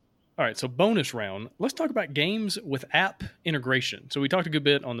All right, so bonus round. Let's talk about games with app integration. So we talked a good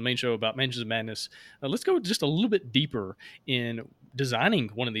bit on the main show about Mansions of Madness. Let's go just a little bit deeper in designing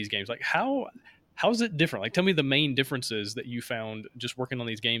one of these games. Like how is it different? Like tell me the main differences that you found just working on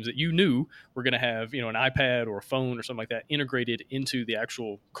these games that you knew were going to have, an iPad or a phone or something like that integrated into the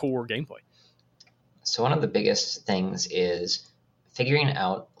actual core gameplay. So one of the biggest things is figuring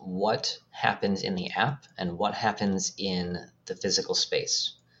out what happens in the app and what happens in the physical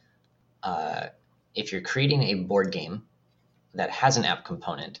space. If you're creating a board game that has an app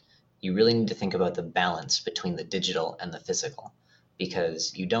component, you really need to think about the balance between the digital and the physical,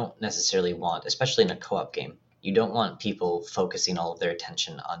 because you don't necessarily want, especially in a co-op game, you don't want people focusing all of their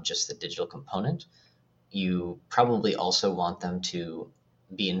attention on just the digital component. You probably also want them to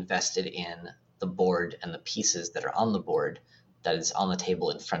be invested in the board and the pieces that are on the board that is on the table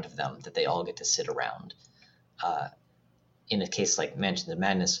in front of them that they all get to sit around. In a case like Mansions of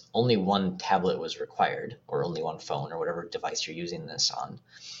Madness, only one tablet was required, or only one phone, or whatever device you're using this on.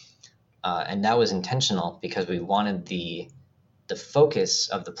 And that was intentional because we wanted the focus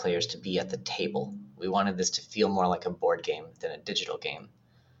of the players to be at the table. We wanted this to feel more like a board game than a digital game.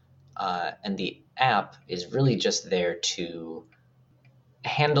 And the app is really just there to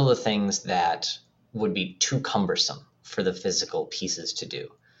handle the things that would be too cumbersome for the physical pieces to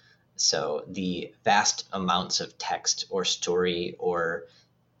do. So the vast amounts of text or story or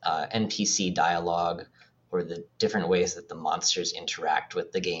NPC dialogue, or the different ways that the monsters interact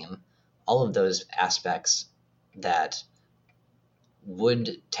with the game, all of those aspects that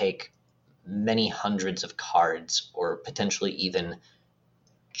would take many hundreds of cards or potentially even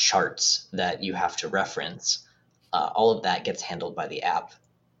charts that you have to reference, all of that gets handled by the app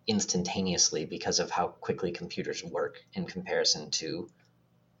instantaneously because of how quickly computers work in comparison to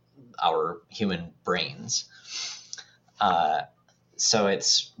our human brains. So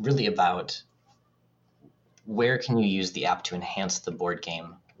it's really about where can you use the app to enhance the board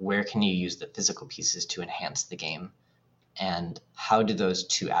game? Where can you use the physical pieces to enhance the game? And how do those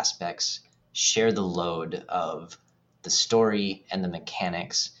two aspects share the load of the story and the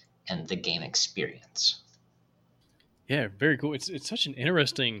mechanics and the game experience? Yeah, very cool. It's such an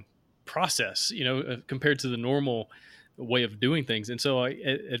interesting process, compared to the normal way of doing things. And so,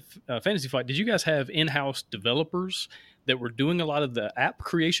 at Fantasy Flight, did you guys have in-house developers that were doing a lot of the app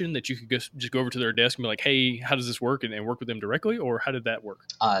creation that you could just go over to their desk and be like, "Hey, how does this work?" and work with them directly, or how did that work?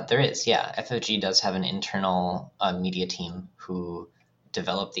 There is, yeah. FFG does have an internal media team who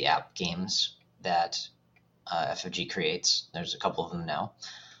develop the app games that FFG creates. There's a couple of them now.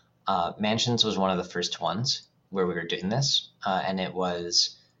 Mansions was one of the first ones where we were doing this, and it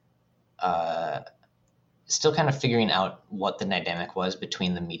was still kind of figuring out what the dynamic was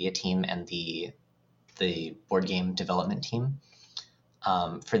between the media team and the board game development team.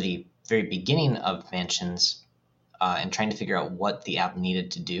 For the very beginning of Mansions, and trying to figure out what the app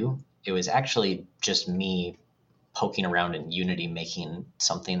needed to do, it was actually just me poking around in Unity, making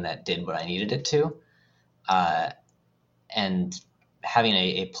something that did what I needed it to, and having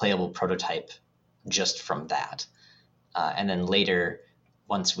a playable prototype just from that. And then later,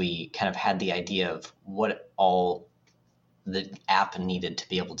 once we kind of had the idea of what all the app needed to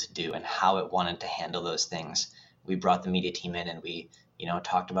be able to do and how it wanted to handle those things, we brought the media team in and we,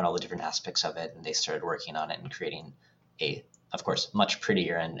 talked about all the different aspects of it, and they started working on it and creating a, of course, much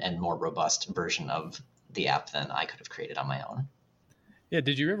prettier and more robust version of the app than I could have created on my own. Yeah,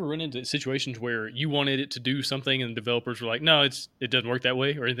 did you ever run into situations where you wanted it to do something and the developers were like, "No, it doesn't work that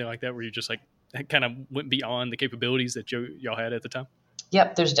way," or anything like that, where you just like kind of went beyond the capabilities that y'all had at the time?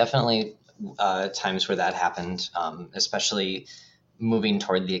 Yep, there's definitely times where that happened, especially moving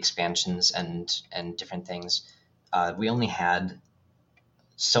toward the expansions and different things. We only had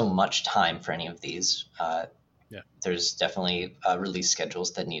so much time for any of these. Yeah. There's definitely release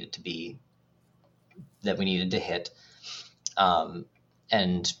schedules that we needed to hit,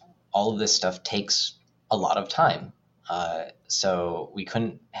 and all of this stuff takes a lot of time. So we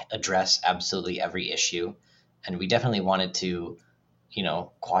couldn't address absolutely every issue, and we definitely wanted to,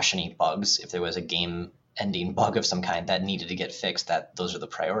 quash any bugs. If there was a game ending bug of some kind that needed to get fixed, those are the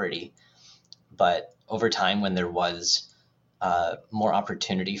priority. But over time, when there was more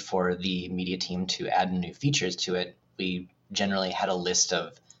opportunity for the media team to add new features to it, we generally had a list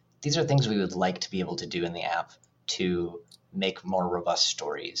of these are things we would like to be able to do in the app to make more robust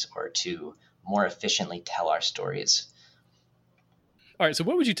stories or to more efficiently tell our stories. All right, so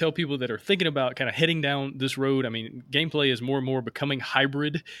what would you tell people that are thinking about kind of heading down this road? I mean, gameplay is more and more becoming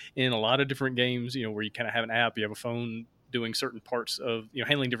hybrid in a lot of different games, where you kind of have an app, you have a phone doing certain parts of,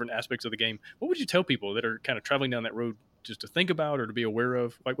 handling different aspects of the game. What would you tell people that are kind of traveling down that road just to think about or to be aware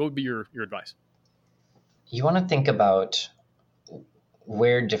of? Like, what would be your advice? You want to think about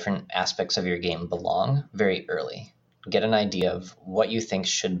where different aspects of your game belong very early. Get an idea of what you think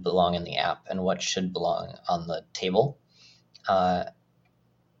should belong in the app and what should belong on the table.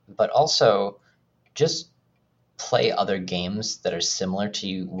 But also just play other games that are similar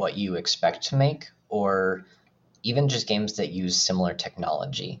to what you expect to make, or even just games that use similar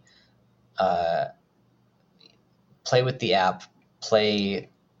technology. Play with the app, play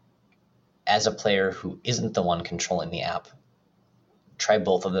as a player who isn't the one controlling the app. Try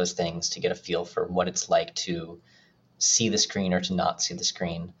both of those things to get a feel for what it's like to see the screen or to not see the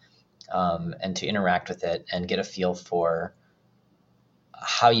screen, and to interact with it and get a feel for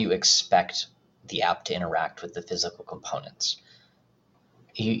how you expect the app to interact with the physical components.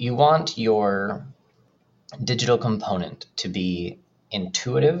 You want your digital component to be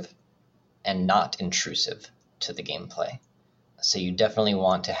intuitive and not intrusive to the gameplay. So you definitely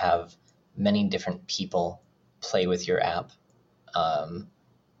want to have many different people play with your app,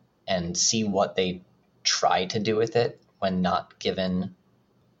 and see what they try to do with it when not given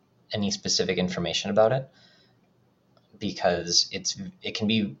any specific information about it, because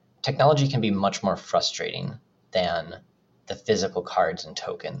technology can be much more frustrating than the physical cards and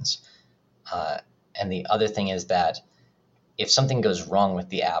tokens. And the other thing is that if something goes wrong with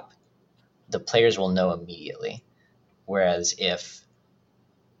the app, the players will know immediately. Whereas if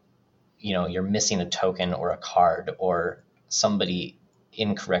you're missing a token or a card, or somebody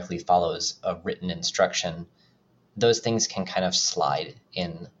incorrectly follows a written instruction, those things can kind of slide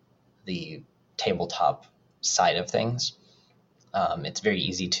in the tabletop side of things. It's very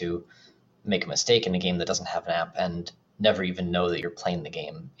easy to make a mistake in a game that doesn't have an app and never even know that you're playing the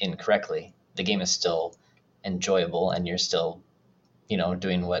game incorrectly. The game is still enjoyable and you're still,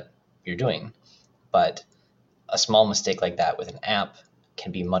 doing what you're doing. But a small mistake like that with an app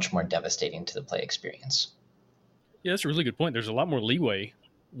can be much more devastating to the play experience. Yeah, that's a really good point. There's a lot more leeway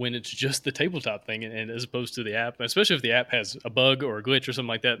when it's just the tabletop thing, and as opposed to the app, especially if the app has a bug or a glitch or something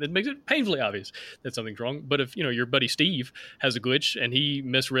like that, it makes it painfully obvious that something's wrong. But if your buddy Steve has a glitch and he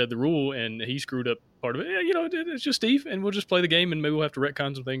misread the rule and he screwed up part of it, it's just Steve, and we'll just play the game, and maybe we'll have to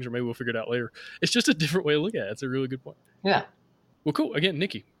retcon some things, or maybe we'll figure it out later. It's just a different way to look at it. It's a really good point. Yeah. Well, cool. Again,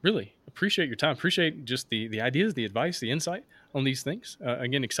 Nikki, really appreciate your time. Appreciate just the ideas, the advice, the insight on these things.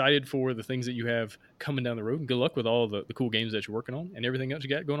 Again, excited for the things that you have coming down the road. And good luck with all the cool games that you're working on and everything else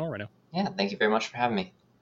you got going on right now. Yeah, thank you very much for having me.